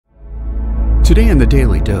Today on the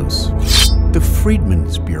Daily Dose, the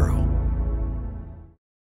Freedmen's Bureau.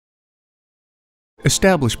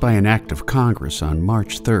 Established by an act of Congress on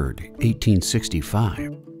March 3,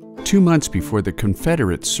 1865, 2 months before the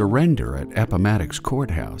Confederate surrender at Appomattox Court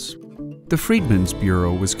House, the Freedmen's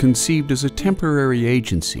Bureau was conceived as a temporary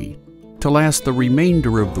agency to last the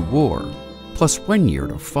remainder of the war, plus 1 year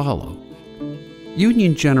to follow.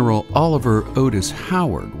 Union General Oliver Otis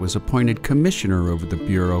Howard was appointed commissioner over the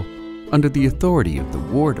Bureau under the authority of the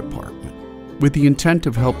War Department, with the intent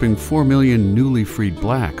of helping 4 million newly freed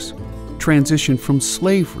blacks transition from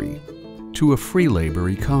slavery to a free labor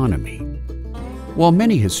economy. While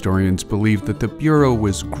many historians believe that the Bureau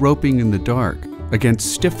was groping in the dark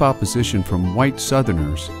against stiff opposition from white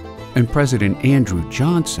Southerners and President Andrew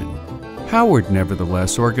Johnson, Howard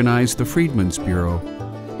nevertheless organized the Freedmen's Bureau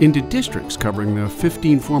into districts covering the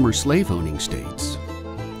 15 former slave-owning states,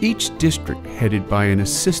 each district headed by an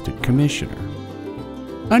assistant commissioner.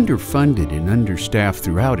 Underfunded and understaffed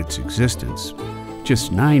throughout its existence,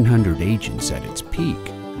 just 900 agents at its peak,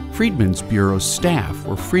 Freedmen's Bureau's staff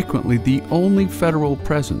were frequently the only federal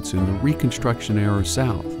presence in the Reconstruction-era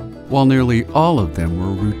South, while nearly all of them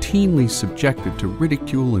were routinely subjected to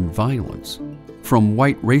ridicule and violence from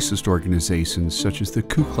white racist organizations such as the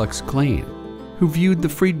Ku Klux Klan, who viewed the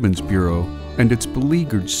Freedmen's Bureau and its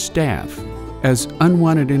beleaguered staff as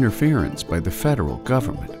unwanted interference by the federal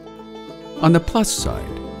government. On the plus side,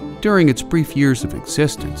 during its brief years of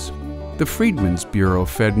existence, the Freedmen's Bureau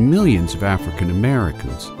fed millions of African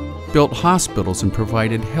Americans, built hospitals and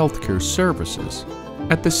provided health care services,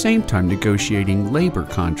 at the same time negotiating labor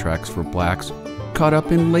contracts for blacks caught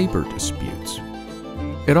up in labor disputes.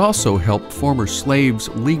 It also helped former slaves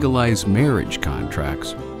legalize marriage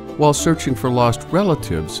contracts while searching for lost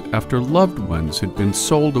relatives after loved ones had been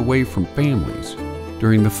sold away from families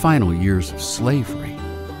during the final years of slavery.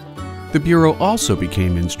 The Bureau also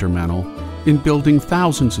became instrumental in building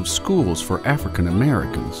thousands of schools for African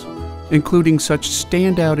Americans, including such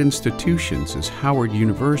standout institutions as Howard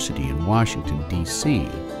University in Washington, D.C.,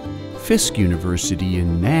 Fisk University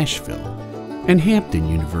in Nashville, and Hampton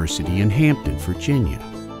University in Hampton, Virginia.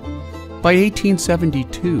 By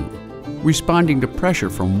 1872, responding to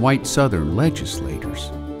pressure from white Southern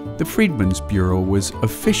legislators, the Freedmen's Bureau was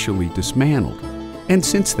officially dismantled, and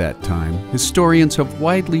since that time, historians have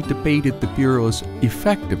widely debated the Bureau's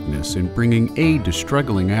effectiveness in bringing aid to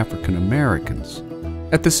struggling African Americans,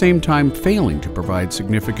 at the same time failing to provide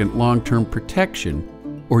significant long-term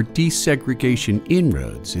protection or desegregation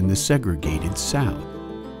inroads in the segregated South.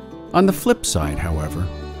 On the flip side, however,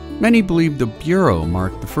 many believe the Bureau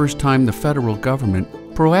marked the first time the federal government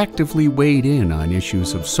proactively weighed in on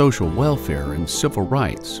issues of social welfare and civil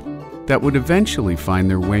rights that would eventually find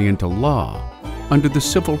their way into law under the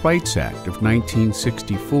Civil Rights Act of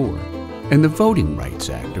 1964 and the Voting Rights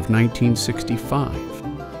Act of 1965.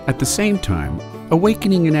 At the same time,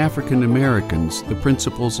 awakening in African Americans the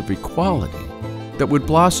principles of equality that would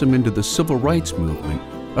blossom into the Civil Rights Movement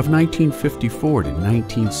of 1954 to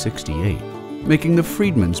 1968, making the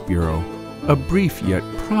Freedmen's Bureau a brief yet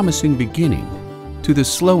promising beginning to the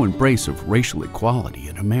slow embrace of racial equality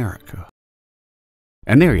in America.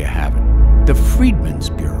 And there you have it, the Freedmen's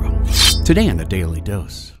Bureau, today on the Daily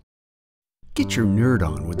Dose. Get your nerd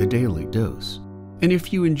on with the Daily Dose. And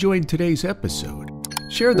if you enjoyed today's episode,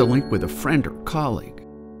 share the link with a friend or colleague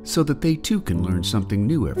so that they too can learn something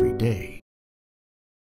new every day.